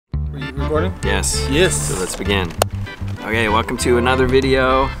Are you recording? Yes. Yes. So let's begin. Okay, welcome to another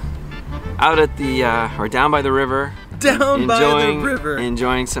video out at the, or down by the river. Down by the river.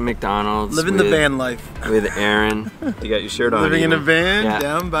 Enjoying some McDonald's. Living the van life. With Aaron. You got your shirt on. Living even. in a van yeah.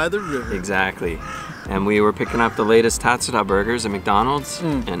 down by the river. Exactly. And we were picking up the latest Tatsuda burgers at McDonald's.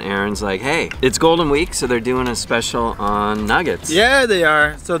 And Aaron's like, hey, it's Golden Week, so they're doing a special on nuggets. Yeah, they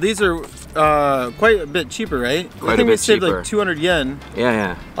are. So these are quite a bit cheaper, right? Quite I think a bit we saved cheaper. like 200 yen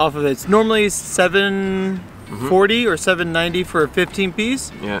Yeah. off of it. It's normally 740 or 790 for a 15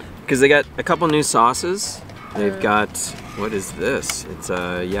 piece. Yeah. Because they got a couple new sauces. They've got, what is this? It's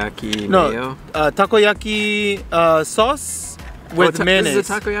a mayo. Takoyaki sauce with mayonnaise. This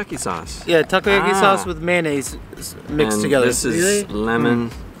is a takoyaki sauce. Yeah, takoyaki sauce with mayonnaise mixed and together. This is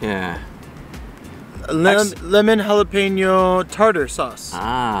lemon, yeah. Lemon jalapeno tartar sauce.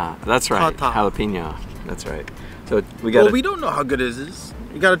 Ah, that's right. Ta-ta. Jalapeno. That's right. So we got. Well, we don't know how good it is.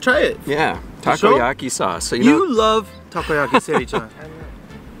 You gotta try it. Yeah, takoyaki sauce. So you love takoyaki, Seri-chan.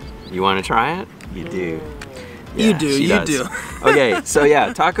 You want to try it? You do. Yeah, you does. do. Okay, so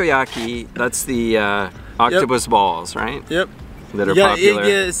yeah, takoyaki. That's the octopus balls, right? Yep. That are popular. You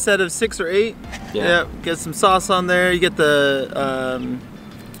get a set of 6 or 8. Yeah. Yep. Get some sauce on there. You get the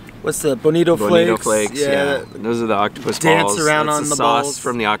what's the bonito flakes? Yeah. Those are the octopus balls. Dance around That's on the sauce balls.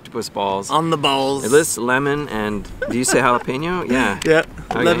 from the octopus balls. On the balls. It lists lemon and do you say jalapeno? Yeah. Yeah.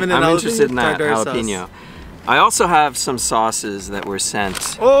 Okay. Lemon and I'm interested in that jalapeno. Sauce. I also have some sauces that were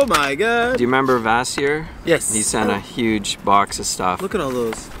sent. Oh my god. Do you remember Vasyear? Yes. He sent a huge box of stuff. Look at all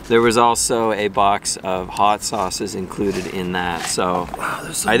those. There was also a box of hot sauces included in that. So, wow,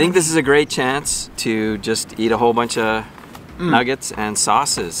 there's so I think many. this is a great chance to just eat a whole bunch of nuggets and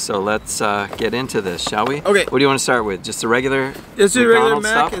sauces. So let's get into this, shall we? Okay. What do you want to start with? Just the regular Let's do regular McDonald's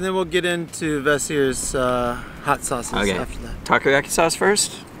Mac, stuff? and then we'll get into Vasyear's hot sauces after that. Takoyaki sauce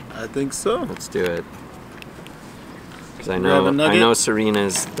first? I think so. Let's do it. Because I Grab a nugget. know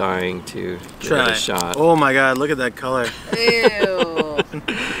Serena's dying to give it a shot. Oh my god, look at that color. Ew.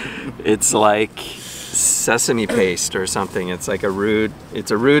 It's like sesame paste or something. It's like a rude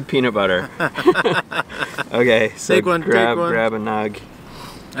peanut butter. Okay, so take one. grab a nug.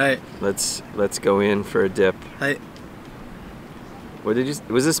 Alright. Let's go in for a dip. Hey. What did you?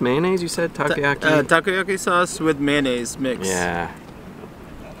 Was this mayonnaise you said? Takoyaki. Takoyaki sauce with mayonnaise mix. Yeah.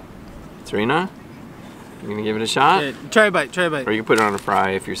 Serena, you gonna give it a shot? Yeah, try a bite. Try a bite. Or you can put it on a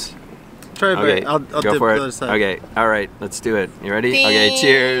fry if you're. Try a bite. I'll go dip for the it. other side. Okay, all right, let's do it. You ready? Okay,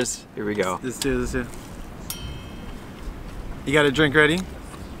 cheers. Here we go. Let's do it. You got a drink ready?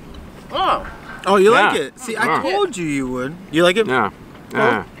 Oh. Oh, you Yeah. like it? See, I Yeah. told you would. You like it? Yeah.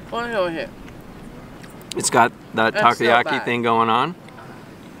 Yeah. Oh, It's got that That's so takoyaki bad. thing going on.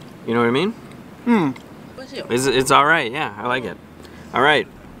 You know what I mean? It's all right. Yeah, I like it. All right.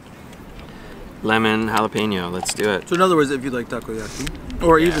 Lemon jalapeno. Let's do it. So in other words, if you like takoyaki,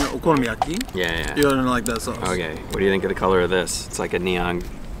 or even okonomiyaki, Yeah. you're gonna like that sauce. Okay. What do you think of the color of this? It's like a neon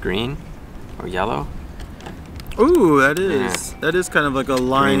green or yellow. Ooh, that is. That is kind of like a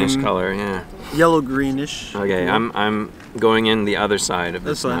lime. Greenish color. Yeah. Yellow greenish. Okay. I'm going in the other side of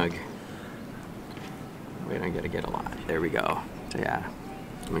this That's nug. fine. Wait, I gotta get a lot. There we go. So yeah,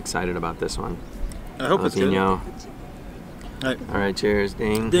 I'm excited about this one. I hope it's good. Jalapeno. Right. All right, cheers.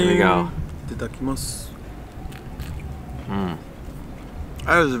 Ding. Ding. Here we go. Itadakimasu.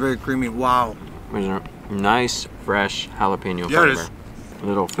 That is very creamy. Wow. There's a nice, fresh jalapeno Yeah, it flavor. is.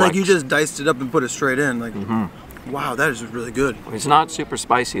 Little flex. Like you just diced it up and put it straight in. Like, wow, that is really good. It's not super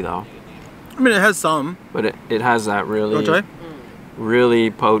spicy though, I mean, it has some. but it has that Want to really, try?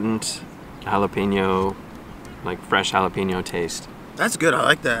 really potent jalapeno, like fresh jalapeno taste. That's good. I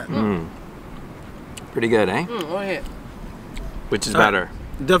like that. Pretty good, eh? Which is better?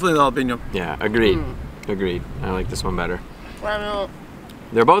 Definitely the jalapeno. Yeah, agreed. Agreed. I like this one better. Well,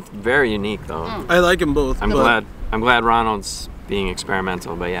 They're both very unique though. I like them both. I'm but glad Ronald's being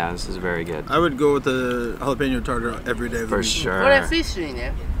experimental, but yeah, this is very good. I would go with the jalapeno tartar every day. For sure. what a fish in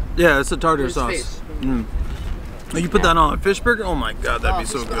there. Yeah, it's a tartar It's sauce. fish. Oh, you put that on a fish burger? Oh my god, that'd be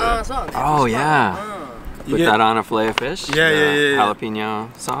so good. Oh yeah. You Put get- that on a fillet of fish? Yeah.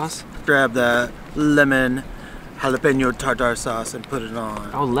 Jalapeno sauce? Grab that lemon jalapeno tartar sauce and put it on.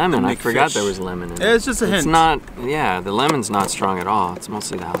 Oh, lemon. I McFish. forgot there was lemon in it. Yeah, it's just a hint. It's not, yeah, the lemon's not strong at all. It's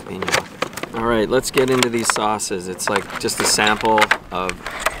mostly the jalapeno. All right, let's get into these sauces. It's like just a sample of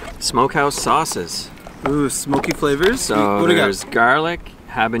Smokehouse sauces. Ooh, smoky flavors. So what do you there's got? garlic,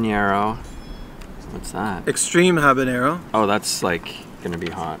 habanero. What's that? Extreme habanero. Oh, that's like gonna be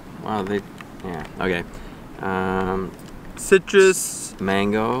hot. Wow, yeah, okay. Citrus.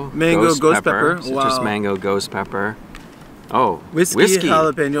 Mango. Mango, ghost pepper. Citrus Wow. mango, ghost pepper. Oh, Whiskey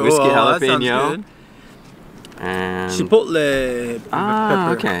jalapeno. Whiskey That sounds jalapeno. good. And Chipotle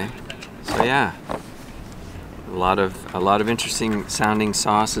pepper. okay. So yeah, a lot of interesting sounding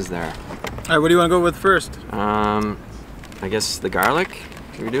sauces there. All right, what do you want to go with first? I guess the garlic.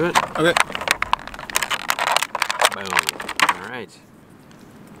 Should we do it? Okay. Boom. All right.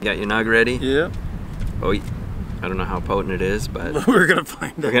 You got your nug ready? Yeah. Oh, I don't know how potent it is, but We're gonna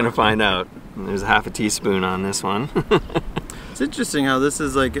find out. we're gonna find out. There's a half a teaspoon on this one. It's interesting how this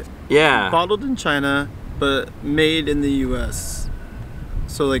is like bottled in China, but made in the U.S.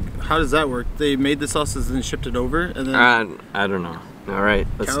 So like, how does that work? They made the sauces and shipped it over, and then I don't know. All right,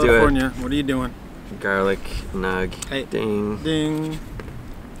 let's do it. California, what are you doing? Garlic nug. Hey. Ding. Ding.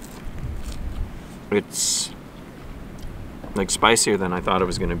 It's like spicier than I thought it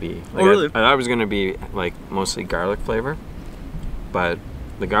was gonna be. Like, Oh really? I thought it was gonna be like mostly garlic flavor, but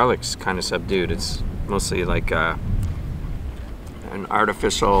the garlic's kind of subdued. It's mostly like an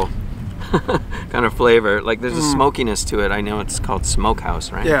artificial kind of flavor. Like there's a smokiness to it. I know it's called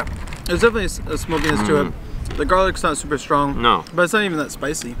Smokehouse, right? Yeah, there's definitely a smokiness to it. The garlic's not super strong. No. But it's not even that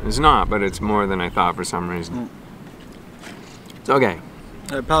spicy. It's not, but it's more than I thought for some reason. It's okay.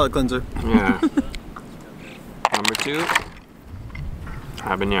 Palate cleanser. Yeah. Number 2,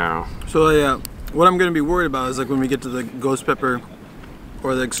 habanero. So yeah, what I'm gonna be worried about is like when we get to the ghost pepper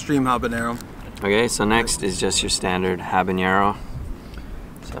or the extreme habanero. Okay, so next is just your standard habanero.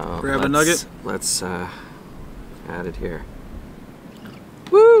 So Grab a nugget. Let's add it here.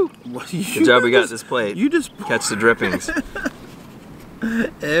 Woo! Good job, we got this plate. You just Catch the drippings.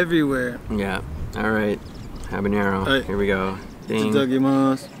 everywhere. Yeah. All right. Habanero. All right. Here we go. Ding.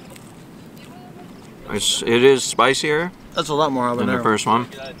 Itadakimasu. It is spicier That's a lot more habanero. than the first one.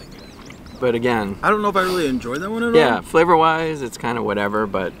 But again, I don't know if I really enjoy that one at all. yeah, flavor-wise, it's kind of whatever,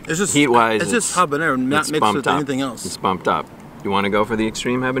 but It's just heat-wise, It's just habanero, not it's mixed bumped with up. anything else. It's bumped up. You want to go for the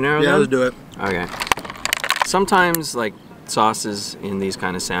extreme habanero Yeah, then? let's do it. Okay. Sometimes, like, sauces in these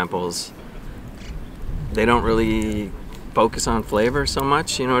kind of samples, they don't really focus on flavor so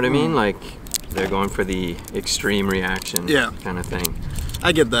much, you know what I mean? Like, they're going for the extreme reaction kind of thing.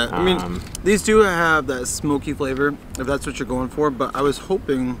 I get that. I mean, these do have that smoky flavor, if that's what you're going for, but I was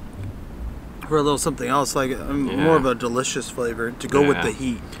hoping for a little something else, like more of a delicious flavor to go with the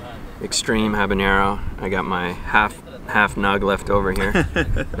heat. Extreme habanero. I got my half nug left over here.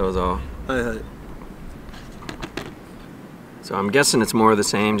 That was all. So I'm guessing it's more of the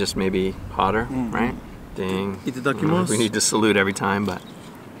same, just maybe hotter, right? Ding. Itadakimasu. We need to salute every time, but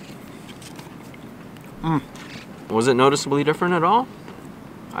was it noticeably different at all?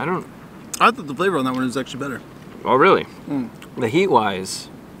 I thought the flavor on that one was actually better. Oh, really? The heat-wise,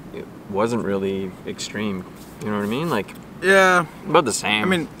 it wasn't really extreme. You know what I mean? Like, yeah, about the same. I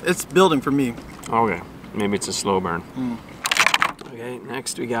mean, it's building for me. Okay, maybe it's a slow burn. Okay,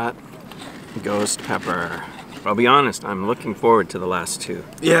 next we got ghost pepper. I'll be honest, I'm looking forward to the last 2.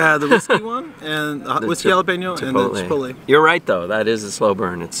 Yeah, the whiskey one and the whiskey jalapeno and the chipotle. You're right though, that is a slow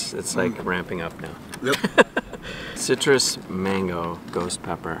burn. It's like ramping up now. Yep. Citrus mango ghost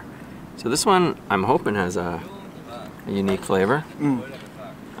pepper. So this one I'm hoping has a unique flavor.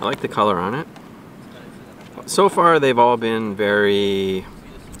 I like the color on it. So far they've all been very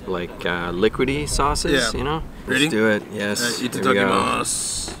like liquidy sauces, you know? Ready? Let's do it. Yes. Here we go.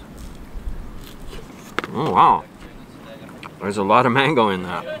 Itadakimasu. Oh wow. There's a lot of mango in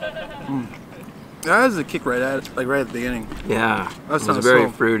that. That has a kick right at it, like right at the beginning. Yeah. That's it's very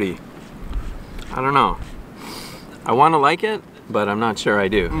fruity. I don't know. I want to like it, but I'm not sure I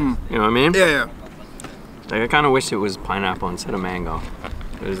do. You know what I mean? Yeah, yeah. Like I kind of wish it was pineapple instead of mango.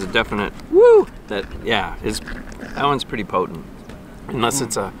 There's a definite that that one's pretty potent. Unless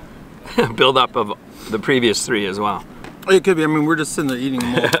it's a build-up of the previous 3 as well. It could be. I mean, we're just sitting there eating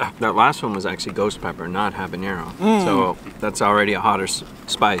them all. That last one was actually ghost pepper, not habanero. So that's already a hotter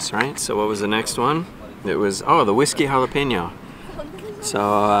spice, right? So what was the next one? It was, the whiskey jalapeno.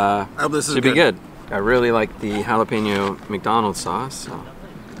 So This should be good. I really like the jalapeno McDonald's sauce. So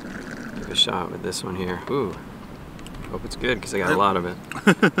take a shot with this one here. Ooh. Hope it's good because I got a lot of it.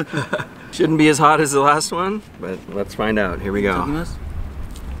 Shouldn't be as hot as the last one, but let's find out. Here we go.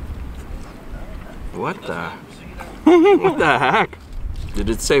 What the? What the heck? Did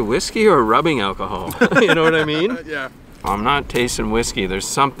it say whiskey or rubbing alcohol? You know what I mean? Yeah. I'm not tasting whiskey. There's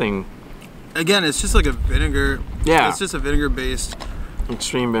something. Again, it's just like a vinegar. Yeah. It's just a vinegar based.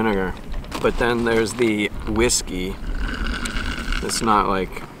 Extreme vinegar. But then there's the whiskey. It's not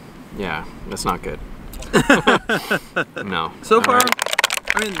like, that's not good. No. So far,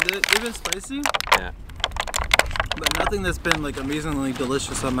 I mean, they've been spicy. Yeah. But nothing that's been like amazingly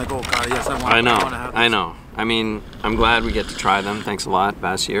delicious. I'm like, oh god, yes, I want to have this. I know. I mean, I'm glad we get to try them. Thanks a lot,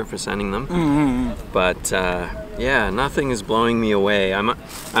 Vasyear, for sending them. But yeah, nothing is blowing me away. I'm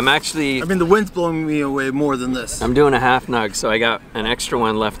actually. I mean, the wind's blowing me away more than this. I'm doing a half nug, so I got an extra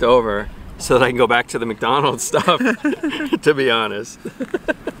one left over, so that I can go back to the McDonald's stuff. To be honest.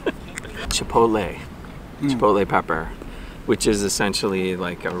 Chipotle pepper, which is essentially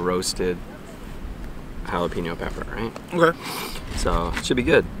like a roasted jalapeno pepper, right? Okay. So it should be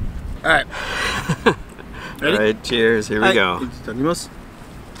good. All right. Ready? All right, cheers. Here we go. I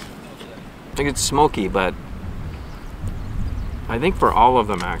think it's smoky, but I think for all of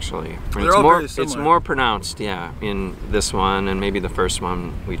them actually, it's more pronounced, yeah, in this one and maybe the first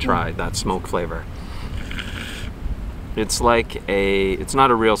one we tried, that smoke flavor. It's like it's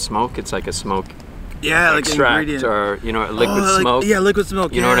not a real smoke, it's like a smoke extract, like or you know, liquid smoke. Yeah, liquid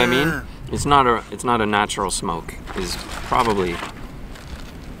smoke. You know what I mean? It's not a natural smoke. Is probably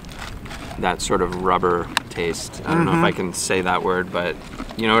that sort of rubber taste. I don't know if I can say that word, but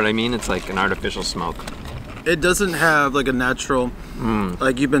you know what I mean? It's like an artificial smoke. It doesn't have like a natural,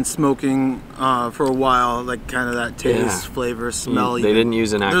 like you've been smoking for a while, like kind of that taste, flavor, smell. They didn't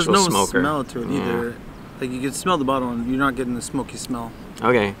use an actual smoker. smoker. There's no smell to it either. Like you can smell the bottom one, you're not getting the smoky smell.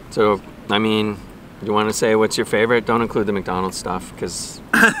 Okay, so I mean, do you want to say what's your favorite? Don't include the McDonald's stuff, because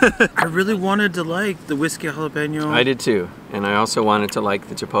I really wanted to like the whiskey jalapeno. I did too, and I also wanted to like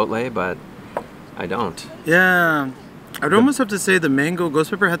the Chipotle, but I don't. Yeah, I'd almost have to say the mango ghost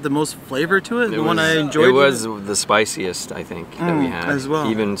pepper had the most flavor to it. The one I enjoyed. It was the spiciest, I think, that we had. As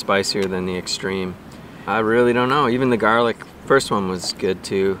well. Even spicier than the extreme. I really don't know. Even the garlic first one was good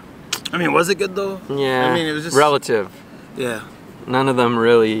too. I mean, was it good though? Yeah. I mean, it was just relative. Yeah. None of them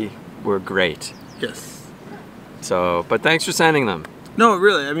really were great. Yes. So, but thanks for sending them. No,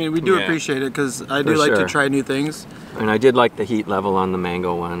 really. I mean, we do appreciate it because I do like to try new things. And I did like the heat level on the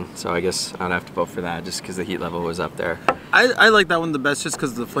mango one, so I guess I'd have to vote for that just because the heat level was up there. I like that one the best just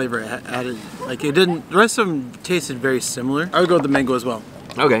because the flavor it added. Like it didn't. The rest of them tasted very similar. I would go with the mango as well.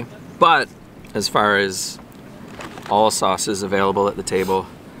 Okay, but as far as all sauces available at the table,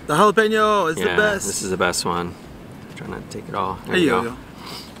 the jalapeno is the best. This is the best one. I'm trying not to take it all. There you go.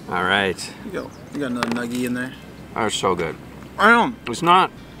 All right. There you go. You got another nuggie in there. Oh, it's so good. I know. It's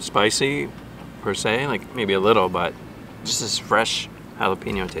not spicy per se, like maybe a little, but just this fresh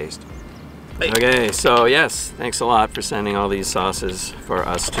jalapeno taste. Okay, so yes, thanks a lot for sending all these sauces for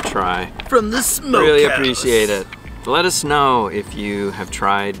us to try. From the Smokehouse. Really appreciate it. Let us know if you have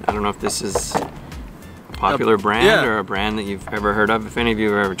tried, I don't know if this is a popular brand or a brand that you've ever heard of. If any of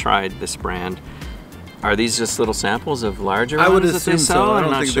you have ever tried this brand, are these just little samples of larger ones? I would that assume they sell? so.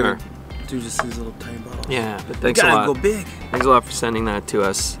 I'm not sure. Do just these little tiny bottles. Yeah, but thanks a lot. Go big. Thanks a lot for sending that to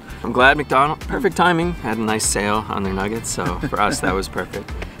us. I'm glad McDonald's, perfect timing, had a nice sale on their nuggets, so for us that was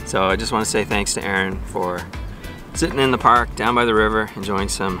perfect. So I just want to say thanks to Aaron for sitting in the park down by the river, enjoying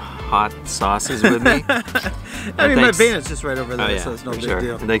some hot sauces with me. I mean, my van is just right over there, so it's no big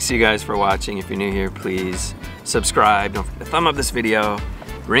deal. And thanks to you guys for watching. If you're new here, please subscribe. Don't forget to thumb up this video,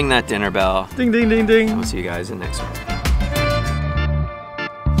 ring that dinner bell. Ding, ding, ding, ding. And we'll see you guys in the next one.